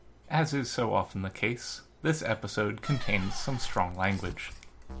As is so often the case, this episode contains some strong language.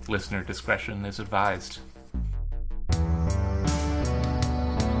 Listener discretion is advised.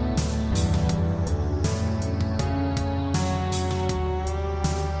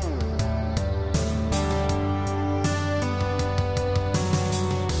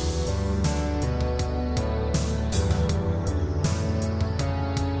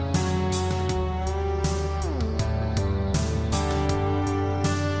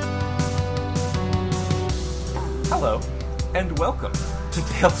 Hello, and welcome to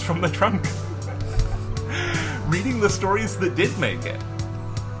Tales from the Trunk. Reading the stories that did make it.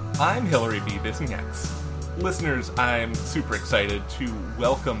 I'm Hilary B. Bisnieks. Listeners, I'm super excited to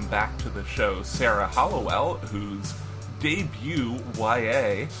welcome back to the show Sarah Hollowell, whose debut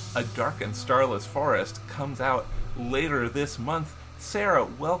YA, A Dark and Starless Forest, comes out later this month. Sarah,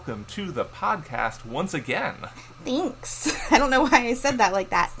 welcome to the podcast once again. Thanks. I don't know why I said that like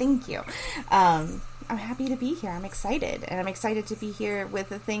that. Thank you. I'm happy to be here. I'm excited. And I'm excited to be here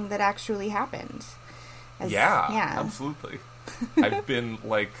with a thing that actually happened. Yeah, absolutely. I've been,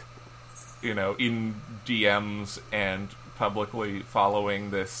 in DMs and publicly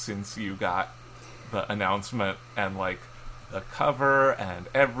following this since you got the announcement and, the cover and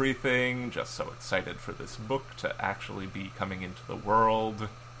everything. Just so excited for this book to actually be coming into the world.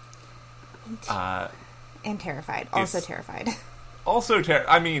 And terrified. Also terrified.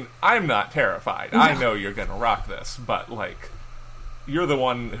 I'm not terrified. No. I know you're gonna rock this, but, you're the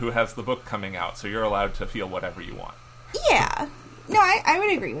one who has the book coming out, so you're allowed to feel whatever you want. Yeah. No, I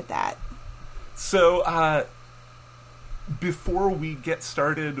would agree with that. So, before we get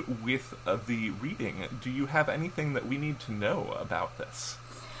started with the reading, do you have anything that we need to know about this?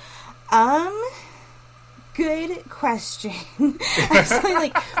 Good question.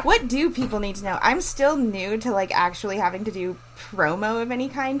 Actually, what do people need to know? I'm still new to, actually having to do promo of any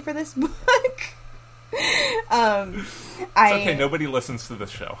kind for this book. It's okay, nobody listens to this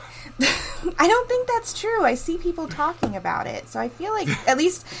show. I don't think that's true. I see people talking about it, so I feel like,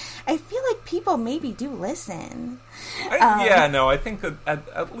 people maybe do listen. I think that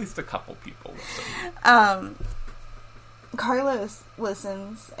at least a couple people listen. Carlos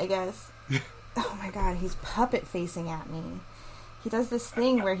listens, I guess. Oh my god, he's puppet facing at me. He does this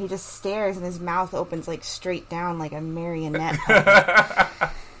thing where he just stares and his mouth opens straight down like a marionette puppet.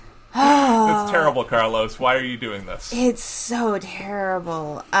 It's terrible, Carlos. Why are you doing this? It's so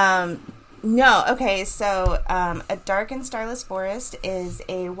terrible. No, okay, so A Dark and Starless Forest is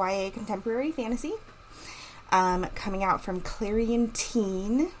a YA contemporary fantasy coming out from Clarion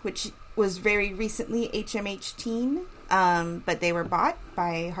Teen, which was very recently HMH Teen. But they were bought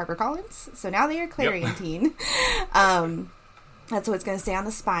by HarperCollins, so now they are Clarion Teen. That's what's going to stay on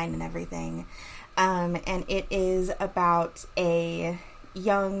the spine and everything. And it is about a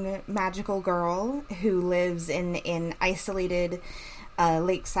young magical girl who lives in an isolated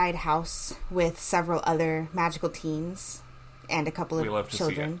lakeside house with several other magical teens. And a couple of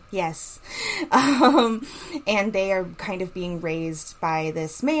children. Yes. And they are kind of being raised by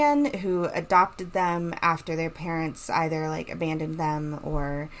this man who adopted them after their parents either abandoned them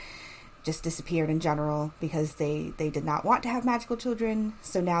or just disappeared in general because they did not want to have magical children.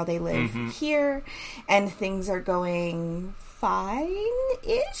 So now they live here and things are going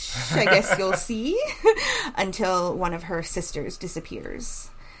fine-ish, I guess you'll see, until one of her sisters disappears.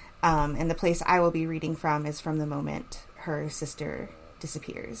 And the place I will be reading from is from the moment her sister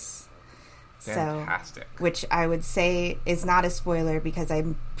disappears. Fantastic. So, which I would say is not a spoiler because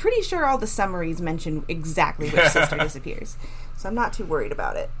I'm pretty sure all the summaries mention exactly which sister disappears. So I'm not too worried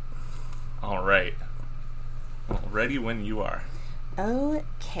about it. All right. Well, ready when you are.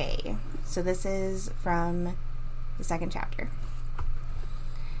 Okay. So this is from the second chapter.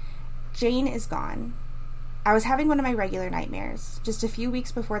 Jane is gone. I was having one of my regular nightmares. Just a few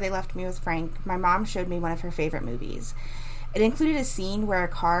weeks before they left me with Frank, my mom showed me one of her favorite movies. It included a scene where a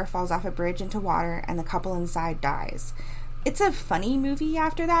car falls off a bridge into water and the couple inside dies. It's a funny movie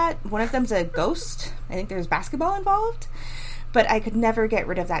after that. One of them's a ghost. I think there's basketball involved. But I could never get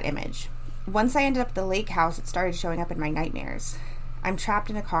rid of that image. Once I ended up at the lake house, it started showing up in my nightmares. I'm trapped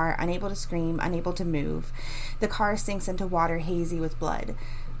in a car, unable to scream, unable to move. The car sinks into water hazy with blood.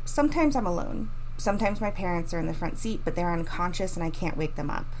 Sometimes I'm alone. Sometimes my parents are in the front seat, but they're unconscious and I can't wake them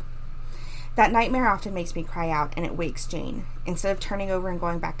up. That nightmare often makes me cry out, and it wakes Jane. Instead of turning over and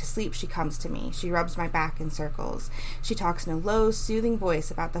going back to sleep, she comes to me. She rubs my back in circles. She talks in a low, soothing voice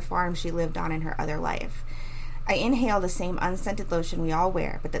about the farm she lived on in her other life. I inhale the same unscented lotion we all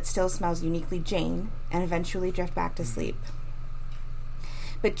wear, but that still smells uniquely Jane, and eventually drift back to sleep.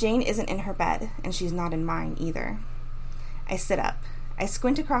 But Jane isn't in her bed, and she's not in mine either. I sit up. I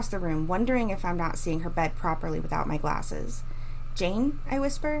squint across the room, wondering if I'm not seeing her bed properly without my glasses. "Jane?" I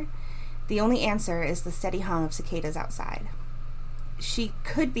whisper. The only answer is the steady hum of cicadas outside. She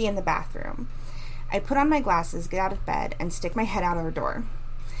could be in the bathroom. I put on my glasses, get out of bed, and stick my head out of her door.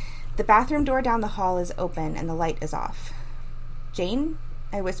 The bathroom door down the hall is open and the light is off. "Jane?"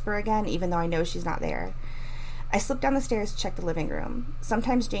 I whisper again, even though I know she's not there. I slip down the stairs to check the living room.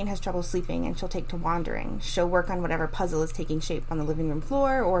 Sometimes Jane has trouble sleeping and she'll take to wandering. She'll work on whatever puzzle is taking shape on the living room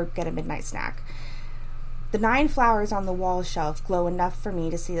floor or get a midnight snack. The 9 flowers on the wall shelf glow enough for me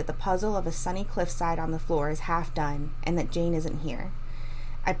to see that the puzzle of a sunny cliffside on the floor is half done and that Jane isn't here.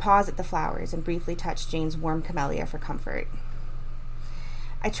 I pause at the flowers and briefly touch Jane's warm camellia for comfort.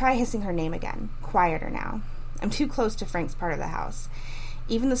 I try hissing her name again, quieter now. I'm too close to Frank's part of the house.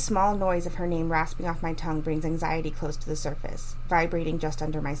 Even the small noise of her name rasping off my tongue brings anxiety close to the surface, vibrating just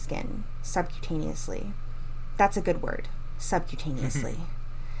under my skin, subcutaneously. That's a good word, subcutaneously.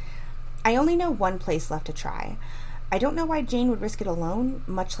 I only know one place left to try. I don't know why Jane would risk it alone,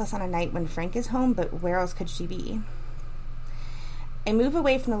 much less on a night when Frank is home, but where else could she be? I move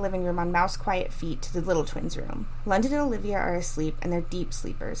away from the living room on mouse-quiet feet to the little twins' room. London and Olivia are asleep, and they're deep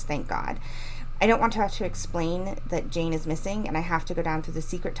sleepers, thank God. I don't want to have to explain that Jane is missing, and I have to go down through the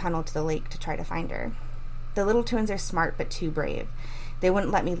secret tunnel to the lake to try to find her. The little twins are smart but too brave. They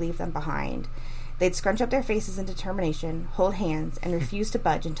wouldn't let me leave them behind. They'd scrunch up their faces in determination, hold hands, and refuse to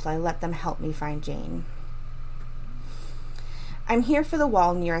budge until I let them help me find Jane. I'm here for the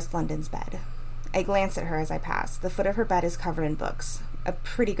wall nearest London's bed. I glance at her as I pass. The foot of her bed is covered in books. A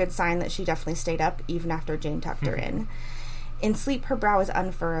pretty good sign that she definitely stayed up, even after Jane tucked her in. In sleep, her brow is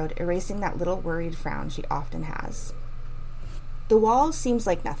unfurrowed, erasing that little worried frown she often has. The wall seems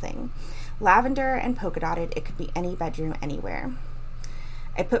like nothing. Lavender and polka-dotted, it could be any bedroom anywhere.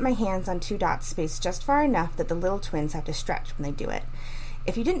 I put my hands on 2 dots spaced just far enough that the little twins have to stretch when they do it.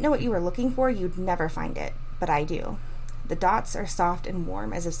 If you didn't know what you were looking for, you'd never find it, but I do. The dots are soft and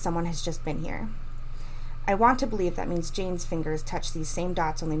warm, as if someone has just been here. I want to believe that means Jane's fingers touched these same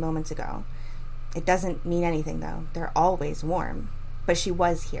dots only moments ago. It doesn't mean anything, though. They're always warm. But she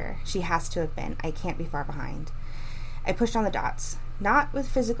was here. She has to have been. I can't be far behind. I pushed on the dots. Not with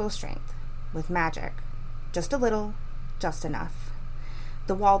physical strength. With magic. Just a little. Just enough.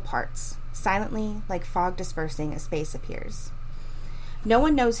 The wall parts. Silently, like fog dispersing, a space appears. No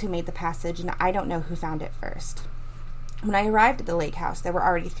one knows who made the passage, and I don't know who found it first. When I arrived at the lake house, there were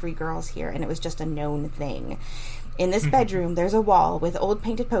already 3 girls here, and it was just a known thing. In this bedroom, there's a wall with old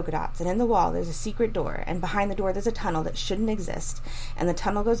painted polka dots, and in the wall there's a secret door, and behind the door there's a tunnel that shouldn't exist, and the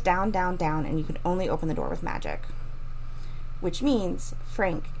tunnel goes down, down, down, and you can only open the door with magic. Which means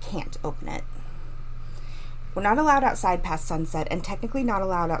Frank can't open it. We're not allowed outside past sunset, and technically not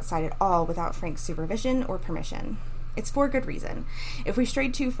allowed outside at all without Frank's supervision or permission. It's for good reason. If we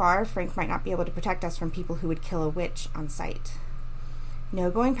strayed too far, Frank might not be able to protect us from people who would kill a witch on sight. No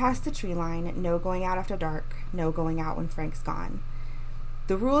going past the tree line, no going out after dark, no going out when Frank's gone.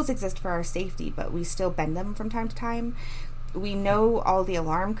 The rules exist for our safety, but we still bend them from time to time. We know all the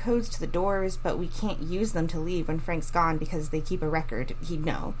alarm codes to the doors, but we can't use them to leave when Frank's gone because they keep a record. He'd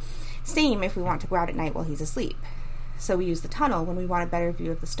know. Same if we want to go out at night while he's asleep. So we use the tunnel when we want a better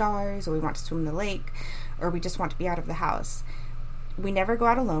view of the stars, or we want to swim in the lake, or we just want to be out of the house. We never go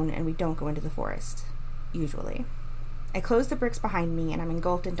out alone, and we don't go into the forest. Usually. I close the bricks behind me, and I'm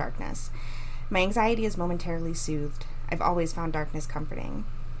engulfed in darkness. My anxiety is momentarily soothed. I've always found darkness comforting.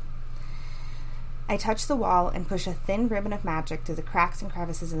 I touch the wall and push a thin ribbon of magic through the cracks and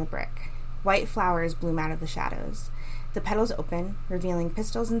crevices in the brick. White flowers bloom out of the shadows. The petals open, revealing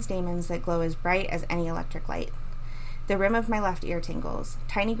pistils and stamens that glow as bright as any electric light. The rim of my left ear tingles.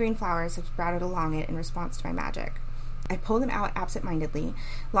 Tiny green flowers have sprouted along it in response to my magic. I pull them out absent-mindedly,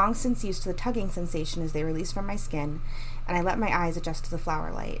 long since used to the tugging sensation as they release from my skin, and I let my eyes adjust to the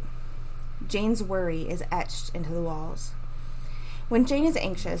flower light. Jane's worry is etched into the walls. When Jane is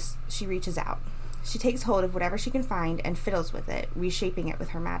anxious, she reaches out. She takes hold of whatever she can find and fiddles with it, reshaping it with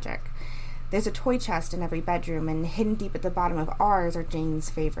her magic. There's a toy chest in every bedroom, and hidden deep at the bottom of ours are Jane's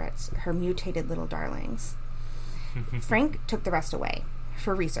favorites, her mutated little darlings. Frank took the rest away.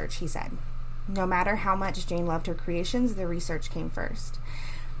 For research, he said. No matter how much Jane loved her creations, the research came first.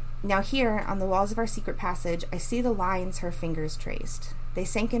 Now here, on the walls of our secret passage, I see the lines her fingers traced. They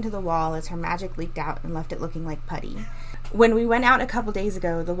sank into the wall as her magic leaked out and left it looking like putty. When we went out a couple days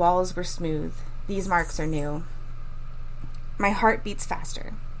ago, the walls were smooth. These marks are new. My heart beats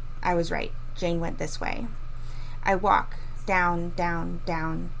faster. I was right. Jane went this way. I walk, down, down,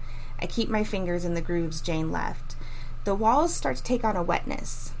 down. I keep my fingers in the grooves Jane left. The walls start to take on a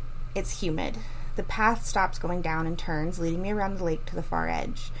wetness. It's humid. The The path stops going down and turns, leading me around the lake to the far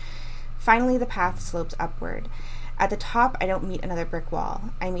edge. Finally, the path slopes upward. At the top, I don't meet another brick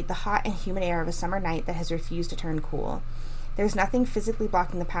wall. I meet the hot and humid air of a summer night that has refused to turn cool. There's nothing physically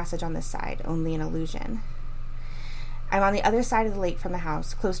blocking the passage on this side, only an illusion. I'm on the other side of the lake from the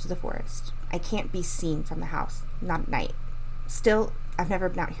house, close to the forest. I can't be seen from the house, not at night. Still, I've never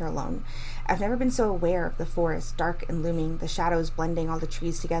been out here alone. I've never been so aware of the forest, dark and looming, the shadows blending all the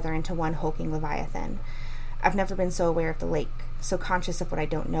trees together into one hulking leviathan. I've never been so aware of the lake, so conscious of what I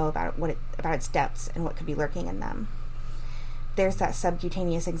don't know about its depths and what could be lurking in them. There's that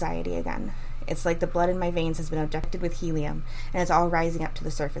subcutaneous anxiety again. It's like the blood in my veins has been injected with helium, and it's all rising up to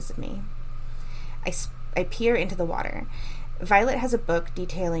the surface of me. I peer into the water. Violet has a book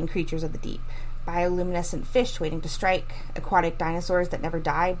detailing creatures of the deep. Bioluminescent fish waiting to strike, aquatic dinosaurs that never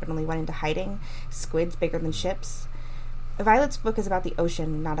died but only went into hiding, squids bigger than ships. Violet's book is about the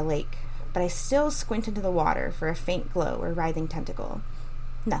ocean, not a lake, but I still squint into the water for a faint glow or writhing tentacle.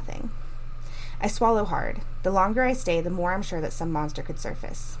 Nothing. I swallow hard. The longer I stay, the more I'm sure that some monster could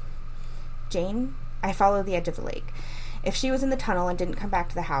surface. Jane? I follow the edge of the lake. If she was in the tunnel and didn't come back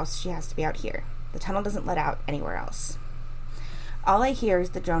to the house, she has to be out here. The tunnel doesn't let out anywhere else. All I hear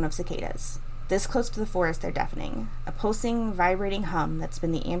is the drone of cicadas. This close to the forest, they're deafening. A pulsing, vibrating hum that's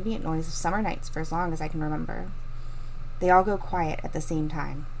been the ambient noise of summer nights for as long as I can remember. They all go quiet at the same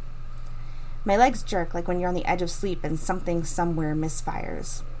time. My legs jerk like when you're on the edge of sleep and something somewhere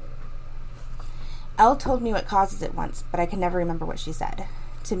misfires. Elle told me what causes it once, but I can never remember what she said.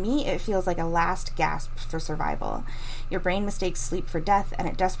 To me, it feels like a last gasp for survival. Your brain mistakes sleep for death, and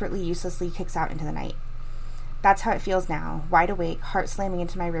it desperately, uselessly kicks out into the night. That's how it feels now, wide awake, heart slamming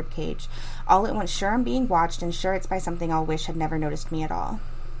into my ribcage, all at once sure I'm being watched and sure it's by something I'll wish had never noticed me at all.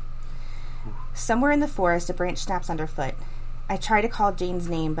 Somewhere in the forest, a branch snaps underfoot. I try to call Jane's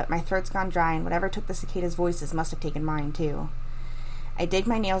name, but my throat's gone dry, and whatever took the cicadas' voices must have taken mine, too. I dig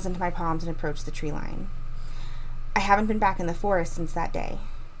my nails into my palms and approach the tree line. I haven't been back in the forest since that day.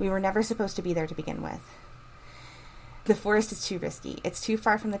 We were never supposed to be there to begin with. The forest is too risky. It's too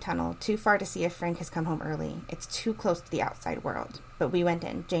far from the tunnel, too far to see if Frank has come home early. It's too close to the outside world. But we went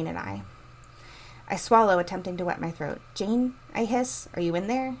in, Jane and I. I swallow, attempting to wet my throat. Jane, I hiss. Are you in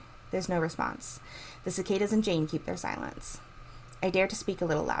there? There's no response. The cicadas and Jane keep their silence. I dare to speak a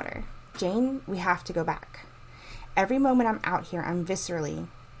little louder. Jane, we have to go back. Every moment I'm out here, I'm viscerally,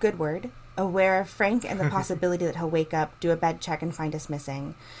 good word, aware of Frank and the possibility that he'll wake up, do a bed check, and find us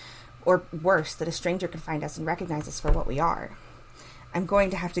missing. Or worse, that a stranger could find us and recognize us for what we are. I'm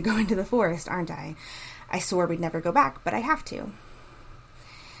going to have to go into the forest, aren't I? I swore we'd never go back, but I have to.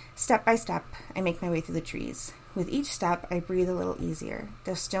 Step by step, I make my way through the trees. With each step, I breathe a little easier.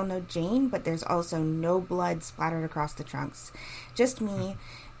 There's still no Jane, but there's also no blood splattered across the trunks. Just me,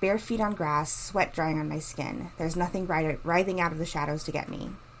 bare feet on grass, sweat drying on my skin. There's nothing writhing out of the shadows to get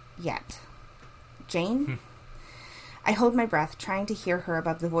me. Yet. Jane? I hold my breath, trying to hear her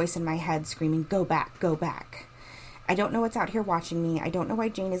above the voice in my head screaming, "Go back, go back." I don't know what's out here watching me. I don't know why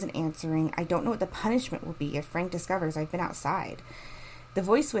Jane isn't answering. I don't know what the punishment will be if Frank discovers I've been outside. The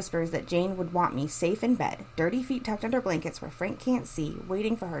voice whispers that Jane would want me safe in bed, dirty feet tucked under blankets where Frank can't see,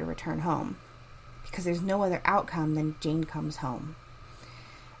 waiting for her to return home. Because there's no other outcome than Jane comes home.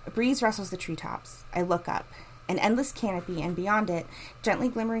 A breeze rustles the treetops. I look up. An endless canopy, and beyond it, gently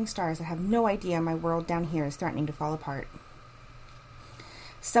glimmering stars that have no idea my world down here is threatening to fall apart.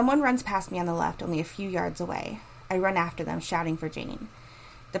 Someone runs past me on the left, only a few yards away. I run after them, shouting for Jane.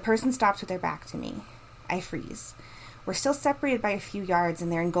 The person stops with their back to me. I freeze. We're still separated by a few yards,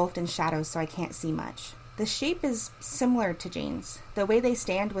 and they're engulfed in shadows, so I can't see much. The shape is similar to Jane's. The way they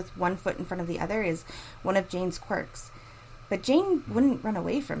stand with one foot in front of the other is one of Jane's quirks. But Jane wouldn't run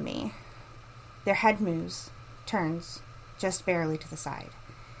away from me. Their head moves, turns, just barely to the side.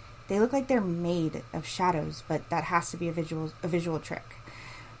 They look like they're made of shadows, but that has to be a visual trick.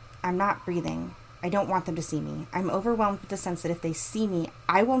 I'm not breathing. I don't want them to see me. I'm overwhelmed with the sense that if they see me,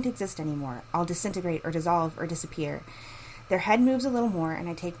 I won't exist anymore. I'll disintegrate or dissolve or disappear. Their head moves a little more, and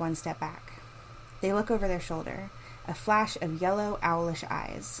I take one step back. They look over their shoulder, a flash of yellow, owlish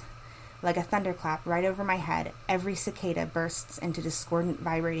eyes. Like a thunderclap right over my head, every cicada bursts into discordant,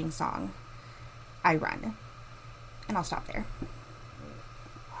 vibrating song. I run. And I'll stop there.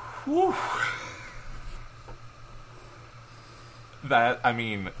 Whew.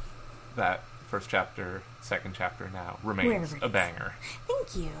 That first chapter, second chapter now, remains a banger.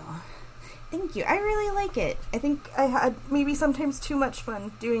 Thank you. Thank you. I really like it. I think I had maybe sometimes too much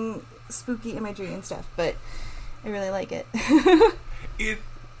fun doing spooky imagery and stuff, but I really like it.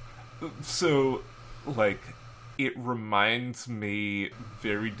 it reminds me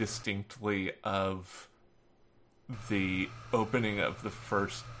very distinctly of the opening of the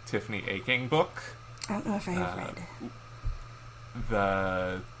first Tiffany Aching book. I don't know if I have read.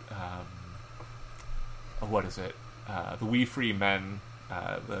 The, what is it? The We Free Men,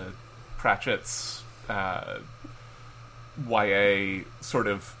 the Pratchett's YA sort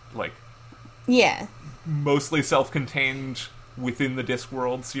of, like... Yeah. Mostly self-contained within the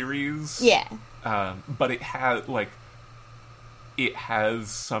Discworld series. Yeah. But it has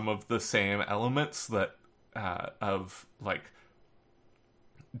some of the same elements that of like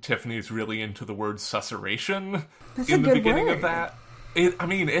Tiffany's really into the word susurration. That's in a the good beginning word. of that.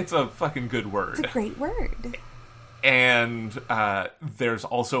 It's a fucking good word. It's a great word. And there's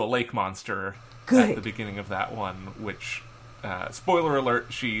also a lake monster at the beginning of that one, which spoiler alert,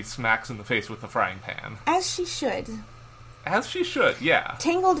 she smacks in the face with a frying pan. As she should. As she should, yeah.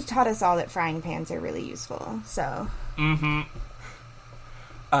 Tangled taught us all that frying pans are really useful, so... Mm-hmm.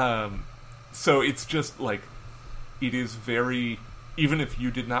 So it's just, like, it is very... Even if you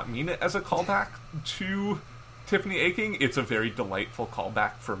did not mean it as a callback to Tiffany Aching, it's a very delightful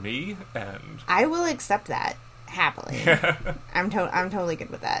callback for me, and... I will accept that, happily. I'm totally good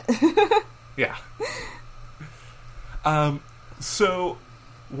with that. Yeah. So,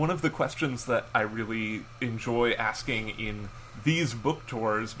 one of the questions that I really enjoy asking in these book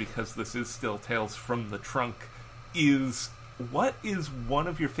tours, because this is still Tales from the Trunk, is what is one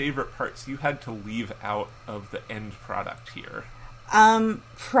of your favorite parts you had to leave out of the end product here?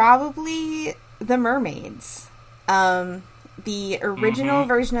 Probably the mermaids. The original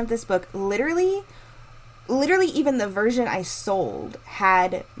version of this book, literally even the version I sold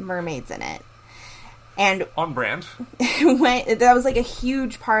had mermaids in it. And on brand. That was like a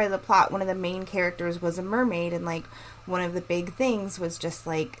huge part of the plot. One of the main characters was a mermaid, and like one of the big things was just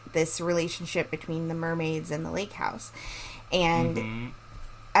like this relationship between the mermaids and the lake house. And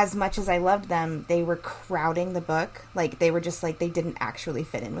as much as I loved them, they were crowding the book. Like, they were just like, they didn't actually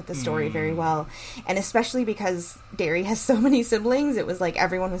fit in with the story very well. And especially because Derry has so many siblings, it was like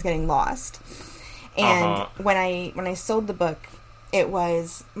everyone was getting lost. And when I sold the book, it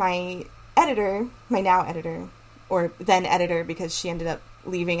was my editor, my now editor, or then editor, because she ended up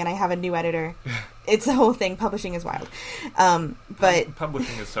leaving and I have a new editor. It's the whole thing. Publishing is wild. But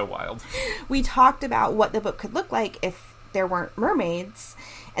publishing is so wild. We talked about what the book could look like if there weren't mermaids,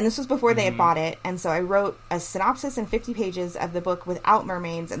 and this was before they had bought it, and so I wrote a synopsis in 50 pages of the book without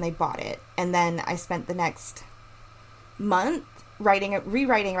mermaids, and they bought it. And then I spent the next month rewriting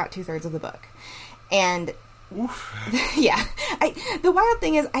about 2/3 of the book. And yeah, the wild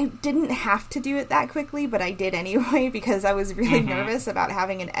thing is I didn't have to do it that quickly, but I did anyway, because I was really nervous about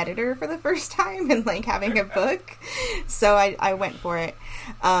having an editor for the first time and like having a book. So I went for it.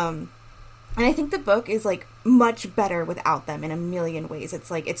 And I think the book is like much better without them in a million ways. It's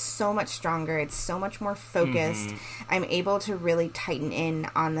like, it's so much stronger. It's so much more focused. I'm able to really tighten in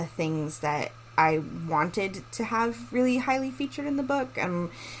on the things that I wanted to have really highly featured in the book. I'm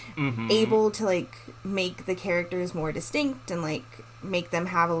able to like make the characters more distinct and like make them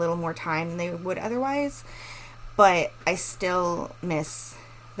have a little more time than they would otherwise. But I still miss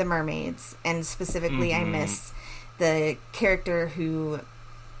the mermaids, and specifically I miss the character who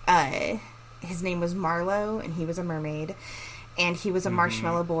his name was Marlowe, and he was a mermaid, and he was a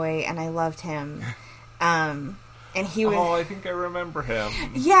marshmallow boy, and I loved him. And he was... Oh, I think I remember him.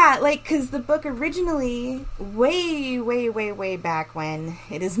 Yeah, like, because the book originally, way back when,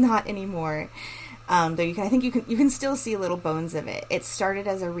 it is not anymore, though I think you can still see little bones of it. It started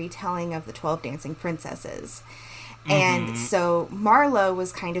as a retelling of the 12 Dancing Princesses. And so Marlowe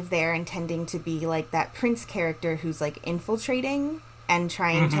was kind of there intending to be like that prince character who's like infiltrating and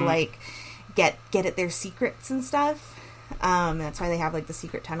trying to like get at their secrets and stuff. That's why they have like the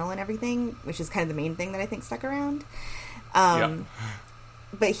secret tunnel and everything, which is kind of the main thing that I think stuck around.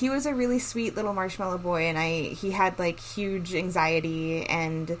 But he was a really sweet little marshmallow boy, and he had like huge anxiety,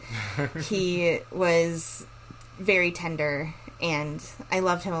 and he was very tender, and I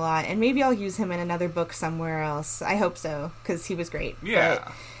loved him a lot. And maybe I'll use him in another book somewhere else. I hope so, because he was great.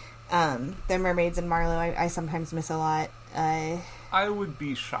 Yeah. But, the mermaids and Marlowe, I sometimes miss a lot. I would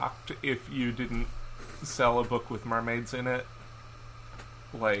be shocked if you didn't sell a book with mermaids in it.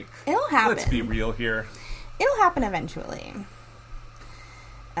 Like, it'll happen. Let's be real here. It'll happen eventually.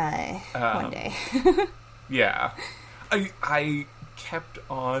 One day. Yeah. I kept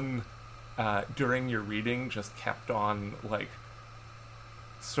on, during your reading, just kept on, like,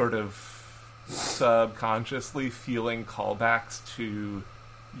 sort of subconsciously feeling callbacks to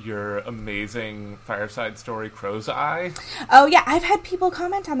your amazing Fireside Story Crow's Eye. Oh, yeah, I've had people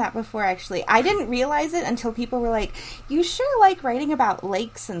comment on that before, actually. I didn't realize it until people were like, you sure like writing about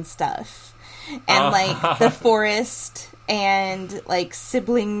lakes and stuff. And, like, the forest and, like,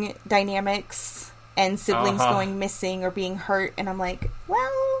 sibling dynamics and siblings going missing or being hurt. And I'm like,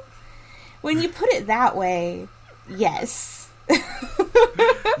 well, when you put it that way, yes.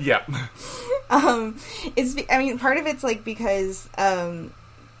 Yep. Part of it's, like, because,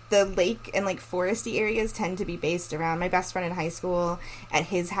 the lake and, like, foresty areas tend to be based around my best friend in high school. At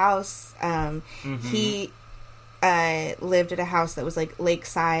his house, he lived at a house that was, like,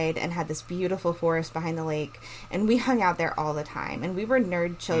 lakeside and had this beautiful forest behind the lake. And we hung out there all the time. And we were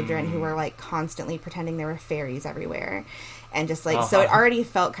nerd children who were, like, constantly pretending there were fairies everywhere. And just, like, so it already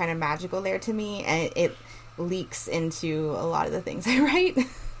felt kind of magical there to me. And it leaks into a lot of the things I write.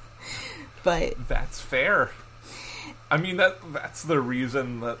 But that's fair. I mean, that's the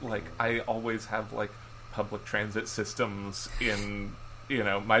reason that, like, I always have, like, public transit systems in, you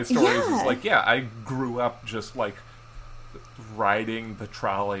know, my stories. Is like, I grew up just, like, riding the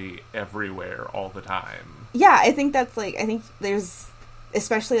trolley everywhere all the time. Yeah, I think that's, like, I think there's,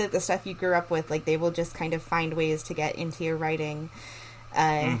 especially, like, the stuff you grew up with, like, they will just kind of find ways to get into your writing.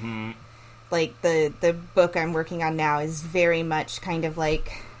 Like, the book I'm working on now is very much kind of,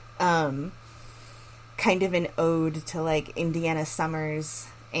 like, kind of an ode to, like, Indiana summers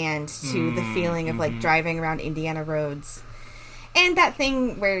and to the feeling of, like, driving around Indiana roads. And that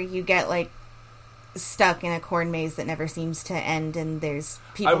thing where you get, like, stuck in a corn maze that never seems to end and there's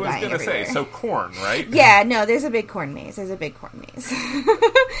people dying everywhere. I was going to say, so corn, right? Yeah, no, there's a big corn maze. There's a big corn maze.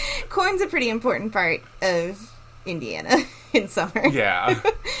 Corn's a pretty important part of Indiana in summer. Yeah.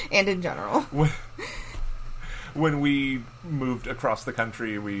 And in general. When we moved across the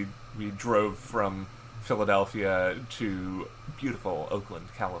country, we drove from Philadelphia to beautiful Oakland,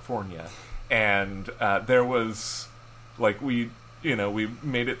 California, and there was, like, we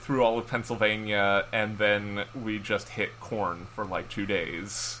made it through all of Pennsylvania, and then we just hit corn for, like, 2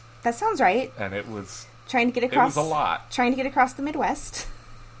 days. That sounds right. And it was trying to get across. It was a lot. Trying to get across the Midwest.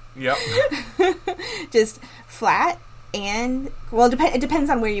 Yep. Just flat. And, well, it depends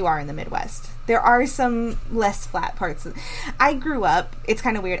on where you are in the Midwest. There are some less flat parts. I grew up, it's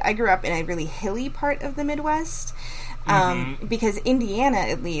kind of weird, I grew up in a really hilly part of the Midwest, because Indiana,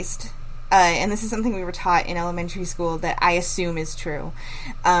 at least, and this is something we were taught in elementary school that I assume is true,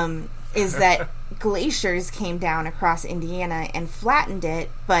 is that glaciers came down across Indiana and flattened it,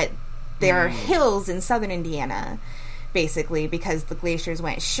 but there are hills in southern Indiana, basically, because the glaciers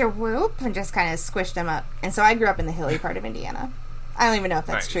went shswoop and just kind of squished them up. And so I grew up in the hilly part of Indiana. I don't even know if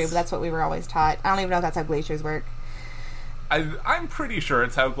that's true, but that's what we were always taught. I don't even know if that's how glaciers work. I'm pretty sure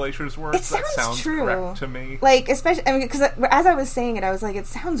it's how glaciers work. It sounds true. Correct to me. Like, especially, I mean, because as I was saying it, I was like, it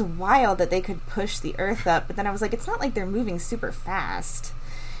sounds wild that they could push the Earth up, but then I was like, it's not like they're moving super fast.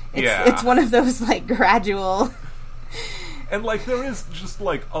 It's one of those, like, gradual... And, like, there is just,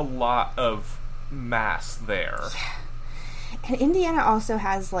 like, a lot of mass there. Yeah. And Indiana also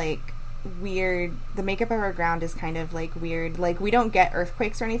has, like, weird... The makeup of our ground is kind of, like, weird. Like, we don't get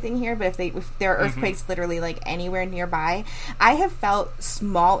earthquakes or anything here, but if there are earthquakes literally, like, anywhere nearby... I have felt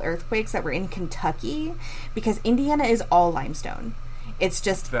small earthquakes that were in Kentucky, because Indiana is all limestone. It's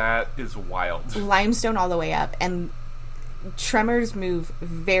just... That is wild. Limestone all the way up, and tremors move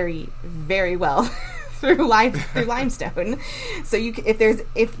very, very well... through limestone. So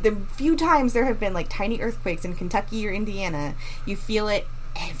if the few times there have been, like, tiny earthquakes in Kentucky or Indiana, you feel it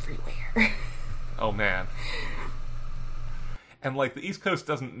everywhere. Oh man. And, like, the East Coast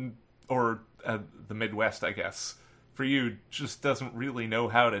doesn't, or the Midwest, I guess, for you, just doesn't really know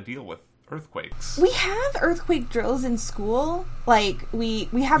how to deal with earthquakes. We have earthquake drills in school. Like, we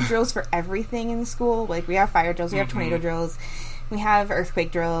have drills for everything in school. Like, we have fire drills, we have tornado drills, we have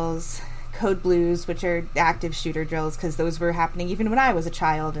earthquake drills, code blues, which are active shooter drills, because those were happening even when I was a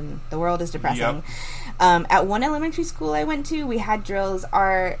child, and the world is depressing. Yep. At one elementary school I went to, we had drills.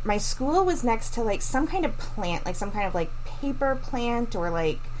 My school was next to, like, some kind of plant, like some kind of, like, paper plant, or,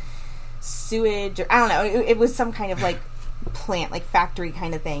 like, sewage, or I don't know. It was some kind of, like, plant, like, factory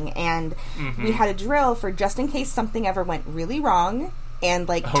kind of thing, and we had a drill for just in case something ever went really wrong, and,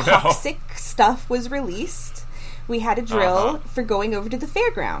 like, toxic stuff was released. We had a drill for going over to the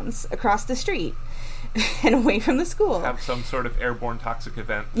fairgrounds across the street and away from the school. Have some sort of airborne toxic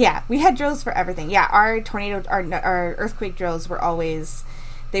event. Yeah, we had drills for everything. Yeah, our earthquake drills were always...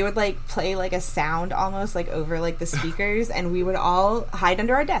 They would, like, play, like, a sound almost, like, over, like, the speakers, and we would all hide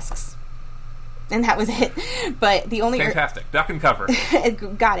under our desks. and that was it. But the only fantastic duck and cover.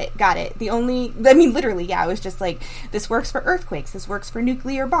 got it. The only, I mean, literally, yeah, it was just like, this works for earthquakes, this works for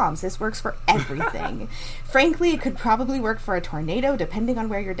nuclear bombs, this works for everything. Frankly, it could probably work for a tornado, depending on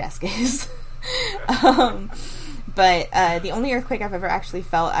where your desk is. But the only earthquake I've ever actually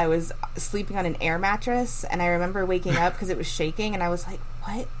felt, I was sleeping on an air mattress, and I remember waking up because it was shaking, and I was like,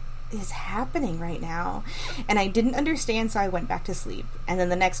 what is happening right now? And I didn't understand, so I went back to sleep. And then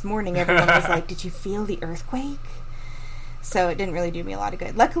the next morning, everyone was like, did you feel the earthquake? So it didn't really do me a lot of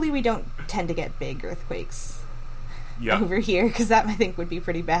good. Luckily, we don't tend to get big earthquakes over here, because that, I think, would be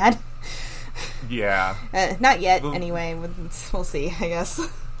pretty bad. Yeah. Not yet, anyway. We'll see, I guess.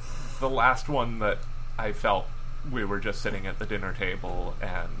 The last one that I felt, we were just sitting at the dinner table,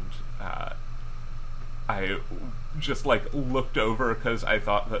 and I just, like, looked over because I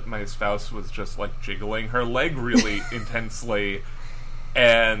thought that my spouse was just, like, jiggling her leg really intensely,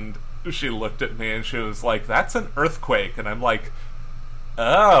 and she looked at me and she was like, that's an earthquake, and I'm like,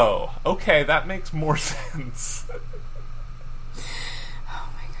 oh, okay, that makes more sense.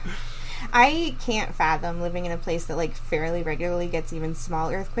 I can't fathom living in a place that, like, fairly regularly gets even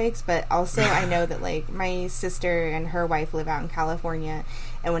small earthquakes, but also I know that, like, my sister and her wife live out in California,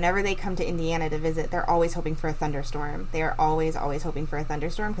 and whenever they come to Indiana to visit, they're always hoping for a thunderstorm. They are always hoping for a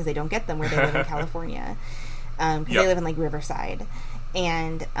thunderstorm because they don't get them where they live in California. Because they live in, like, Riverside.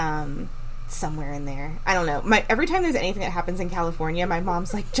 And, somewhere in there. I don't know. Every time there's anything that happens in California, my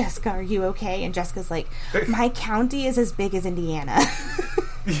mom's like, Jessica, are you okay? And Jessica's like, my county is as big as Indiana.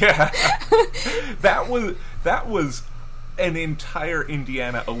 Yeah. That was an entire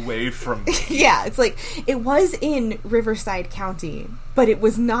Indiana away from me. Yeah, it's like, it was in Riverside County, but it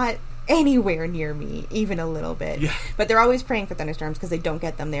was not anywhere near me, even a little bit. Yeah. But they're always praying for thunderstorms because they don't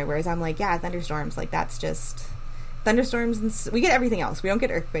get them there, whereas I'm like, yeah, thunderstorms, like, that's just... Thunderstorms, and we get everything else. We don't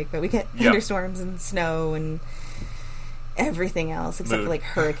get earthquake, but we get thunderstorms and snow and everything else, except for, like,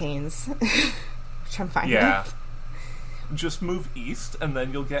 hurricanes, which I'm fine with. Just move east, and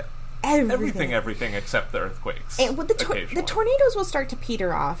then you'll get everything except the earthquakes. And the tornadoes will start to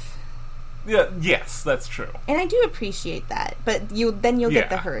peter off. Yeah, yes, that's true. And I do appreciate that, but you'll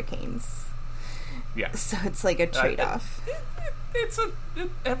get the hurricanes. Yeah. So it's like a trade-off.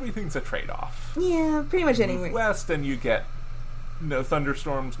 Everything's a trade-off. Yeah, pretty much anywhere. Move west, and you get no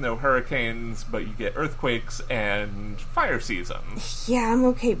thunderstorms, no hurricanes, but you get earthquakes and fire season. Yeah, I'm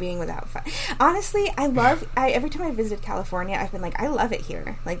okay being without fire. Honestly, every time I visited California, I've been like, I love it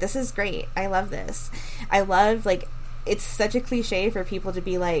here. Like, this is great. I love this. I love, like, it's such a cliche for people to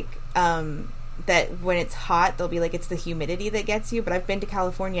be like, that when it's hot, they'll be like, it's the humidity that gets you. But I've been to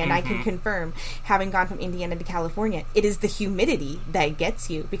California, and I can confirm, having gone from Indiana to California, it is the humidity that gets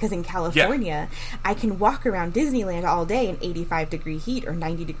you. Because in California, I can walk around Disneyland all day in 85-degree heat or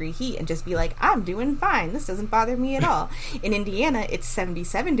 90-degree heat and just be like, I'm doing fine. This doesn't bother me at all. In Indiana, it's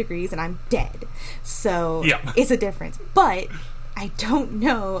 77 degrees, and I'm dead. So it's a difference. But I don't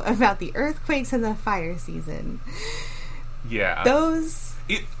know about the earthquakes and the fire season. Yeah. Those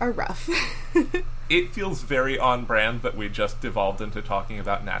are rough. It feels very on brand that we just devolved into talking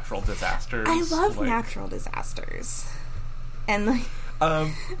about natural disasters. I love natural disasters. And like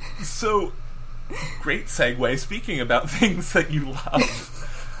so great segue. Speaking about things that you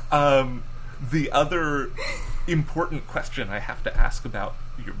love, the other important question I have to ask about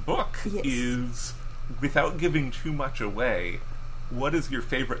your book is, without giving too much away, what is your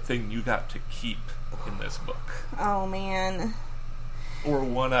favorite thing you got to keep in this book? Oh, man. Or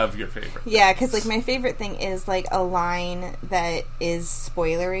one of your favorite things. Yeah, because, like, my favorite thing is, like, a line that is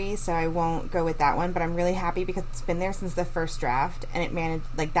spoilery, so I won't go with that one, but I'm really happy because it's been there since the first draft, and it managed,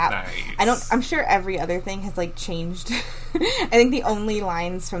 like, that... Nice. I'm sure every other thing has, like, changed. I think the only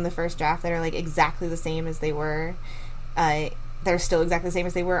lines from the first draft that are, like, exactly the same as they were, they're still exactly the same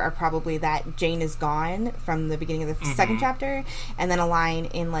as they were, are probably that Jane is gone from the beginning of the second chapter, and then a line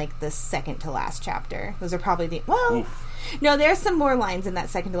in, like, the second to last chapter. Those are probably the... Well... Oof. No, there's some more lines in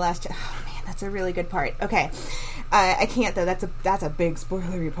that second to last. Oh man, that's a really good part. Okay, I can't though. That's a big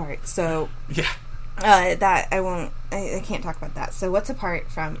spoilery part. So that I won't. I can't talk about that. So what's a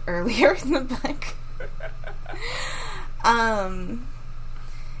part from earlier in the book? Man,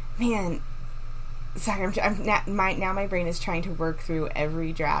 sorry. Now my brain is trying to work through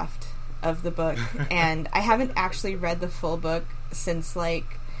every draft of the book, and I haven't actually read the full book since,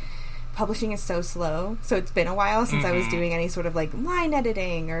 like, publishing is so slow, so it's been a while since I was doing any sort of, like, line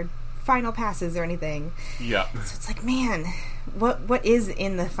editing or final passes or anything. Yeah. So it's like, man, what is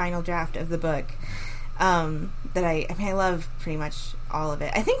in the final draft of the book? That I love pretty much all of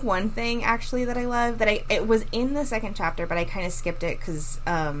it. I think one thing, actually, that I love, it was in the second chapter, but I kind of skipped it because,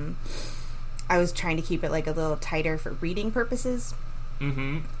 I was trying to keep it like a little tighter for reading purposes.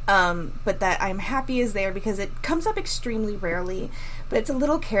 But that I'm happy is there because it comes up extremely rarely, but it's a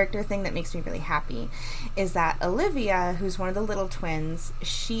little character thing that makes me really happy, is that Olivia, who's one of the little twins,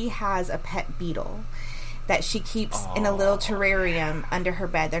 she has a pet beetle that she keeps in a little terrarium under her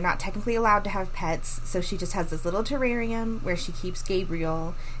bed. They're not technically allowed to have pets, so she just has this little terrarium where she keeps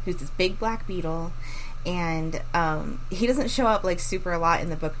Gabriel, who's this big black beetle, and he doesn't show up like super a lot in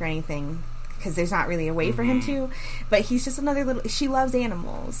the book or anything, because there's not really a way for him to, but he's just another little, she loves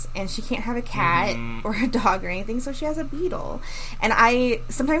animals, and she can't have a cat or a dog or anything, so she has a beetle. And I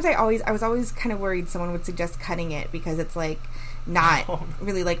was always kind of worried someone would suggest cutting it, because it's like not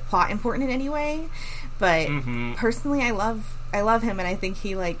really like plot important in any way, but personally I love him, and I think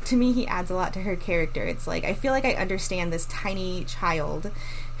he, like, to me, he adds a lot to her character. It's like, I feel like I understand this tiny child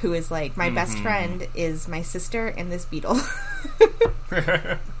who is like, my best friend is my sister and this beetle.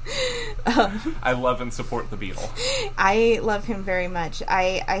 I love and support the beetle. I love him very much.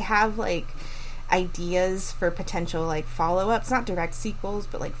 I have, like, ideas for potential, like, follow-ups, not direct sequels,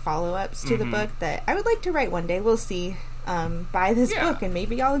 but, like, follow-ups to the book that I would like to write one day. We'll see. Buy this book, and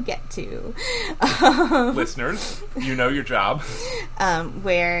maybe I'll get to. Listeners, you know your job.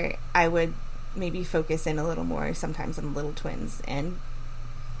 Where I would maybe focus in a little more sometimes on Little Twins, and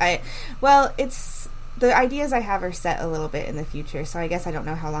it's the ideas I have are set a little bit in the future, so I guess I don't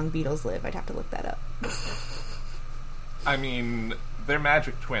know how long beetles live. I'd have to look that up. I mean, they're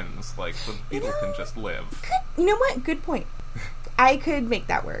magic twins. Like, the beetle can just live. You know what? Good point. I could make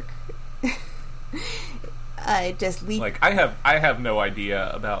that work. Just leave. Like, I have no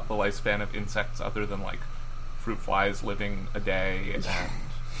idea about the lifespan of insects other than, like, fruit flies living a day. And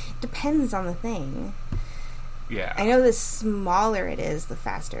depends on the thing. Yeah. I know the smaller it is, the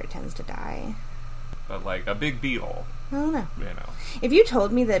faster it tends to die. But, like, a big beetle. I don't know. You know. If you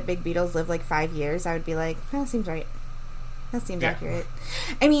told me that big beetles live, like, 5 years, I would be like, that seems right. That seems accurate.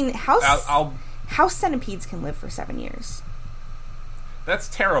 I mean, house centipedes can live for 7 years. That's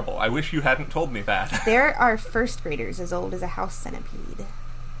terrible. I wish you hadn't told me that. There are first graders as old as a house centipede.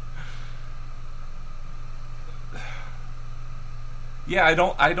 Yeah,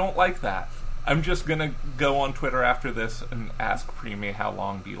 I don't like that. I'm just gonna go on Twitter after this and ask Preemie how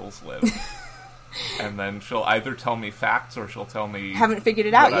long beetles live. And then she'll either tell me facts or she'll tell me haven't figured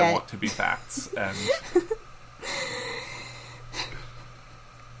it out what yet. I want to be facts. And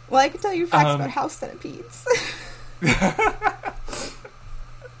well, I can tell you facts about house centipedes.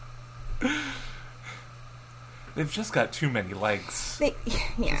 They've just got too many legs.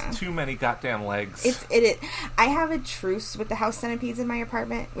 Just too many goddamn legs. I have a truce with the house centipedes in my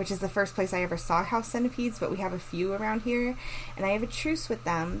apartment, which is the first place I ever saw house centipedes, but we have a few around here, and I have a truce with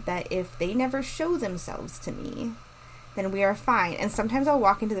them that if they never show themselves to me, then we are fine. And sometimes I'll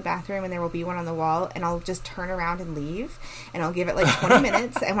walk into the bathroom and there will be one on the wall, and I'll just turn around and leave, and I'll give it like 20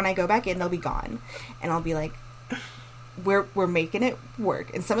 minutes, and when I go back in, they'll be gone. And I'll be like, we're making it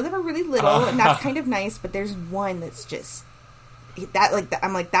work. And some of them are really little, and that's kind of nice, but there's one that's just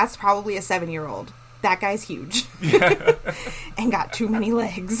I'm like, that's probably a 7-year-old. That guy's huge. Yeah. And got too many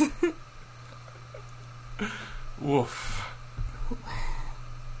legs. Woof.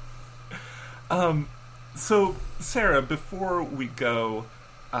 So Sarah, before we go,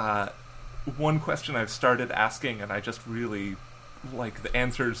 one question I've started asking, and I just really like the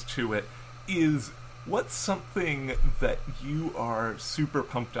answers to it, is what's something that you are super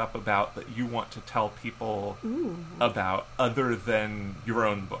pumped up about that you want to tell people about other than your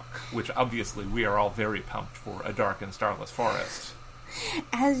own book? Which obviously we are all very pumped for A Dark and Starless Forest.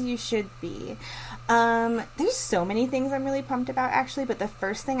 As you should be. There's so many things I'm really pumped about, actually, but the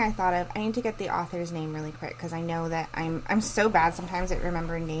first thing I thought of, I need to get the author's name really quick, because I know that I'm so bad sometimes at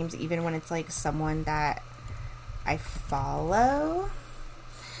remembering names, even when it's like someone that I follow.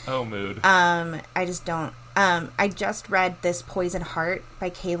 Oh, mood. I just don't. I just read This Poison Heart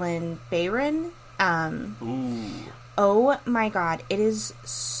by Kaylin Bayron. Ooh. Oh my god, it is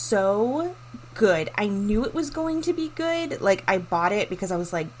so good. I knew it was going to be good. Like, I bought it because I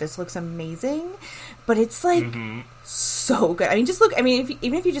was like, this looks amazing. But it's like so good. I mean, just look. I mean,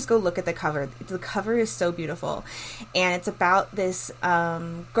 even if you just go look at the cover is so beautiful, and it's about this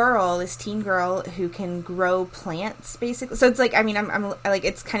this teen girl who can grow plants, basically. So it's like, I mean, I'm like,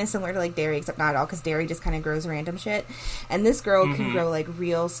 it's kind of similar to like Derry, except not at all, because Derry just kind of grows random shit, and this girl can grow like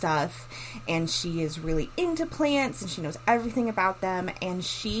real stuff, and she is really into plants, and she knows everything about them, and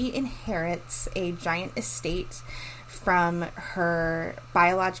she inherits a giant estate from her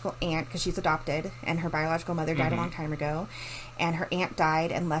biological aunt, because she's adopted, and her biological mother died a long time ago, and her aunt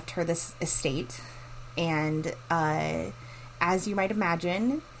died and left her this estate, and as you might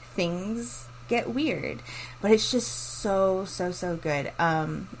imagine, things get weird, but it's just so good.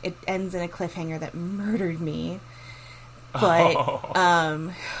 It ends in a cliffhanger that murdered me, but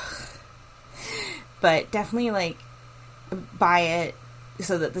but definitely like buy it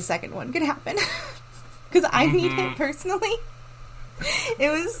so that the second one could happen, because I need it personally. It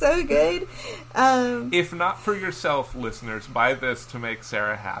was so good. If not for yourself, listeners, buy this to make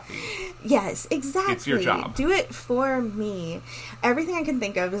Sarah happy. Yes, exactly. It's your job. Do it for me. Everything I can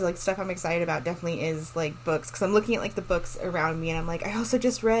think of is like stuff I'm excited about. Definitely is like books, because I'm looking at like the books around me, and I'm like, I also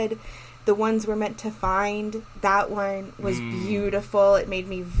just read The Ones We're Meant to Find. That one was beautiful. It made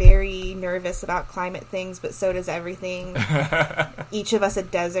me very nervous about climate things, but so does everything. Each of Us a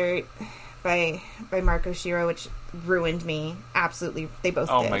Desert by Marco Shiro, which ruined me. Absolutely. They both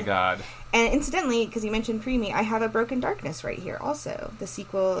did. Oh my god. And incidentally, because you mentioned Preemie, I have A Broken Darkness right here also. The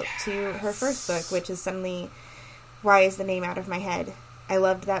sequel to her first book, which is suddenly... Why is the name out of my head? I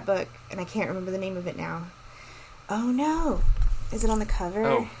loved that book, and I can't remember the name of it now. Oh no. Is it on the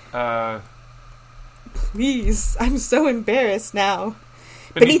cover? Oh, Please. I'm so embarrassed now.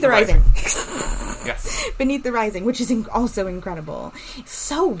 Beneath the Rising. Yes. Beneath the Rising, which is also incredible.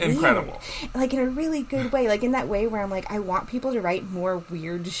 So weird. Incredible. Like, in a really good way. Like, in that way where I'm like, I want people to write more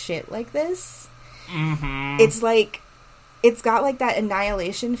weird shit like this. Mm-hmm. It's like, it's got, like, that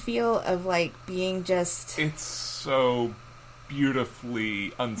Annihilation feel of, like, being just... It's so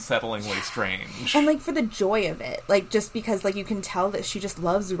beautifully, unsettlingly strange. And, like, for the joy of it. Like, just because, like, you can tell that she just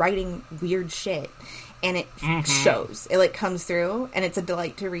loves writing weird shit. And it shows. It, like, comes through, and it's a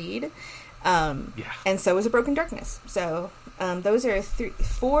delight to read. And so is A Broken Darkness. So, those are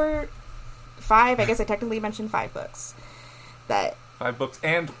 5, I guess I technically mentioned 5 books. 5 books.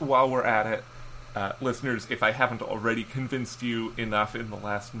 And while we're at it, listeners, if I haven't already convinced you enough in the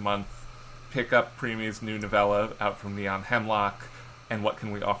last month, pick up Preemie's new novella out from Neon Hemlock, and What Can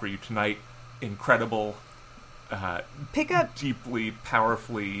We Offer You Tonight? Incredible. Pick up... Deeply,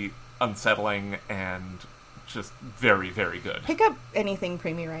 powerfully unsettling, and just very, very good. Pick up anything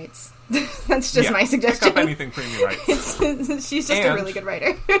Preemie writes. That's just my suggestion. Pick up anything Preemie writes. She's just a really good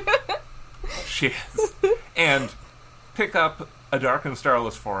writer. She is. And pick up A Dark and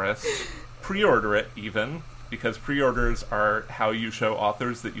Starless Forest. Pre-order it, even, because pre-orders are how you show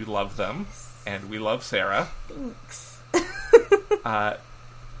authors that you love them. And we love Sarah. Thanks. A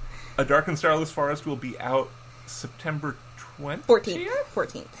Dark and Starless Forest will be out September 20th?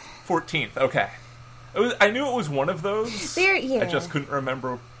 14th, okay. I knew it was one of those. I just couldn't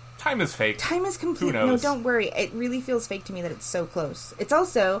remember. Time is fake. Time is complete. No, don't worry. It really feels fake to me that it's so close. It's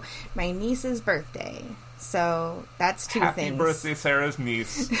also my niece's birthday. So that's two things. Happy birthday, Sarah's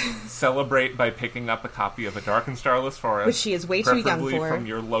niece. Celebrate by picking up a copy of A Dark and Starless Forest. Which she is way too young for. Preferably from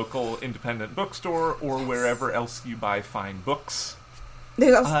your local independent bookstore or wherever else you buy fine books.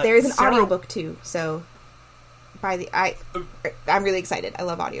 There's an audiobook too, so... I'm really excited. I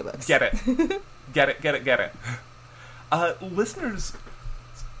love audiobooks. Get it. Get it.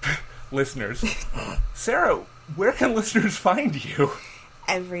 Listeners. Sarah, where can listeners find you?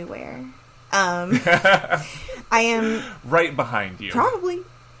 Everywhere. I am... Right behind you. Probably.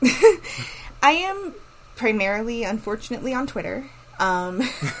 I am primarily, unfortunately, on Twitter.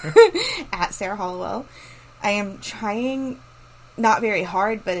 At Sarah Hollowell. I am trying... Not very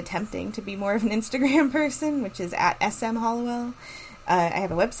hard, but attempting to be more of an Instagram person, which is at SM Hollowell. I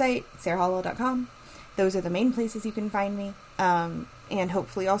have a website, sarahhollowell.com. Those are the main places you can find me. And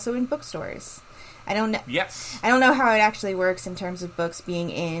hopefully also in bookstores. I don't know. Yes. I don't know how it actually works in terms of books being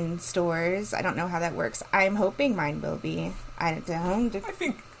in stores. I don't know how that works. I'm hoping mine will be. I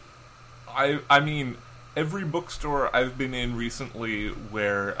mean, every bookstore I've been in recently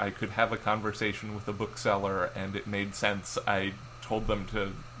where I could have a conversation with a bookseller and it made sense, I told them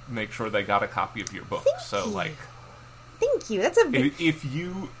to make sure they got a copy of your book. Thank you. That's if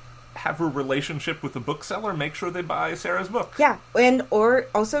you have a relationship with a bookseller, make sure they buy Sarah's book. Yeah, or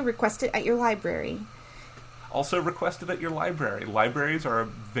also request it at your library. Libraries are a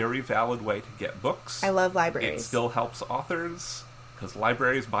very valid way to get books. I love libraries. It still helps authors, because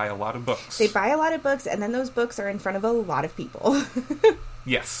libraries buy a lot of books. They buy a lot of books, and then those books are in front of a lot of people.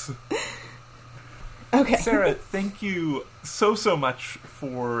 Yes. Okay. Sarah, thank you so much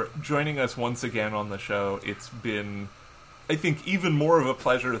for joining us once again on the show. It's been, I think, even more of a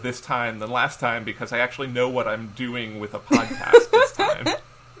pleasure this time than last time, because I actually know what I'm doing with a podcast this time.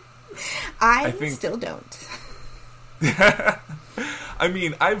 I still don't. I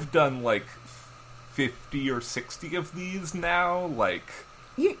mean, I've done like 50 or 60 of these now. Like,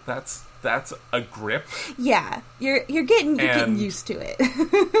 that's a grip. Yeah, you're getting used to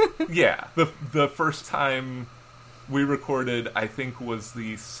it. Yeah, the first time we recorded, I think, was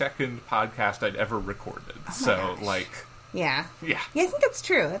the second podcast I'd ever recorded. Oh so, gosh. like... Yeah. Yeah. Yeah, I think that's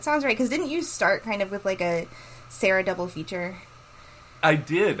true. That sounds right. Because didn't you start kind of with, like, a Sarah double feature? I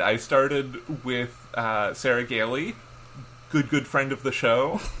did. I started with Sarah Gailey, good friend of the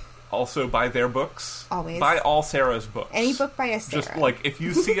show. Also buy their books. Always. Buy all Sarah's books. Any book by a Sarah. Just, like, if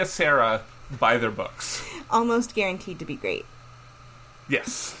you see a Sarah, buy their books. Almost guaranteed to be great.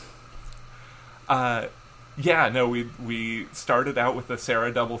 Yes. Yeah, no, we started out with a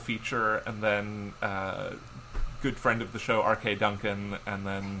Sarah double feature, and then good friend of the show, R.K. Duncan, and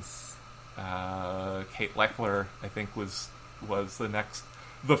then Kate Lechler, I think, was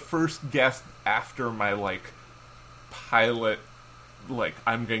the first guest after my, like, pilot, like,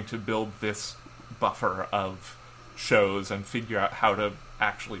 I'm going to build this buffer of shows and figure out how to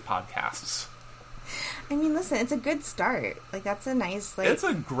actually podcasts. I mean, listen, it's a good start. Like, that's a nice, like... It's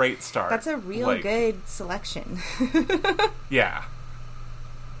a great start. That's a real like, good selection. Yeah.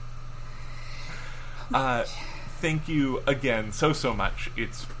 Thank you again so much.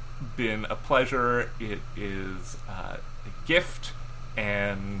 It's been a pleasure. It is a gift,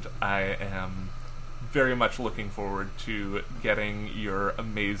 and I am very much looking forward to getting your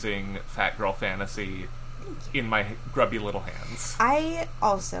amazing Fat Girl Fantasy in my grubby little hands. I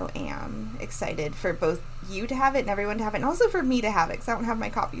also am excited for both you to have it and everyone to have it, and also for me to have it, because I don't have my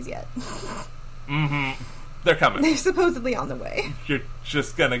copies yet. Mm-hmm. They're coming. They're supposedly on the way. You're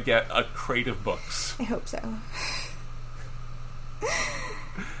just gonna get a crate of books. I hope so.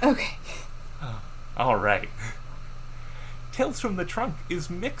 Okay. All right. Tales from the Trunk is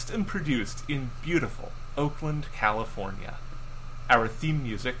mixed and produced in beautiful Oakland, California. Our theme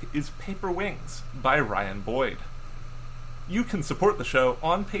music is Paper Wings by Ryan Boyd. You can support the show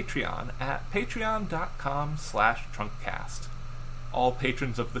on Patreon at patreon.com/trunkcast. All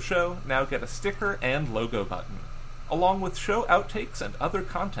patrons of the show now get a sticker and logo button, along with show outtakes and other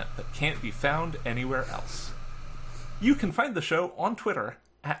content that can't be found anywhere else. You can find the show on Twitter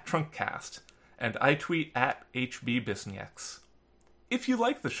at Trunkcast, and I tweet at HBBisnieks. If you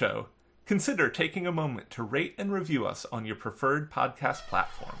like the show, consider taking a moment to rate and review us on your preferred podcast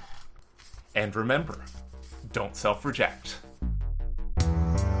platform. And remember, don't self-reject.